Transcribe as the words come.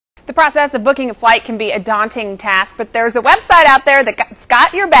The process of booking a flight can be a daunting task, but there's a website out there that's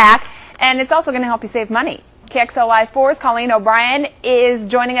got your back, and it's also going to help you save money. KXLY4's Colleen O'Brien is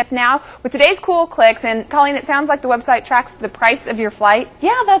joining us now with today's cool clicks. And Colleen, it sounds like the website tracks the price of your flight.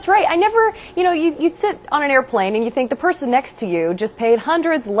 Yeah, that's right. I never, you sit on an airplane and you think the person next to you just paid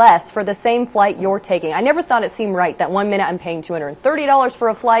hundreds less for the same flight you're taking. I never thought it seemed right that one minute I'm paying $230 for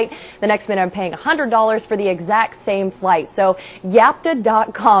a flight, the next minute I'm paying $100 for the exact same flight. So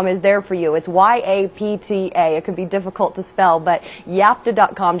yapta.com is there for you. It's Y-A-P-T-A. It could be difficult to spell, but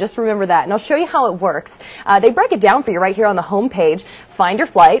yapta.com, just remember that. And I'll show you how it works. They break it down for you right here on the home page. Find your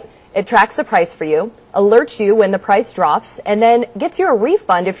flight. It tracks the price for you, alerts you when the price drops, and then gets you a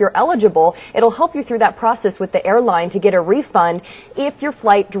refund if you're eligible. It'll help you through that process with the airline to get a refund if your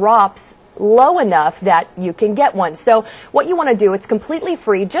flight drops low enough that you can get one. So what you want to do, it's completely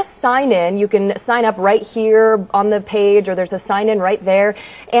free. Just sign in. You can sign up right here on the page, or there's a sign in right there,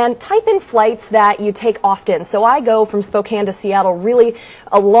 and type in flights that you take often. So I go from Spokane to Seattle really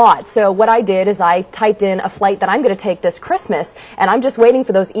a lot. So what I did is I typed in a flight that I'm going to take this Christmas, and I'm just waiting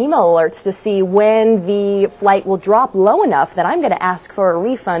for those email alerts to see when the flight will drop low enough that I'm going to ask for a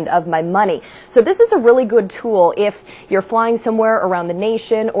refund of my money. So this is a really good tool if you're flying somewhere around the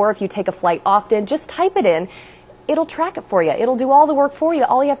nation, or if you take a flight often. Just type it in. It'll track it for you. It'll do all the work for you.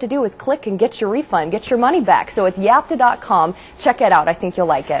 All you have to do is click and get your refund, get your money back. So it's yapta.com. Check it out. I think you'll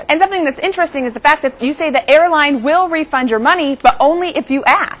like it. And something that's interesting is the fact that you say the airline will refund your money, but only if you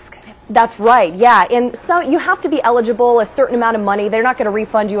ask. That's right, yeah. And so you have to be eligible, a certain amount of money. They're not going to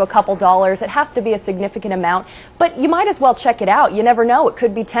refund you a couple dollars. It has to be a significant amount. But you might as well check it out. You never know. It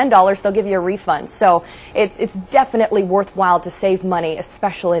could be $10. They'll give you a refund. So it's definitely worthwhile to save money,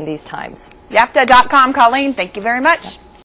 especially in these times. Yapta.com, Colleen. Thank you very much.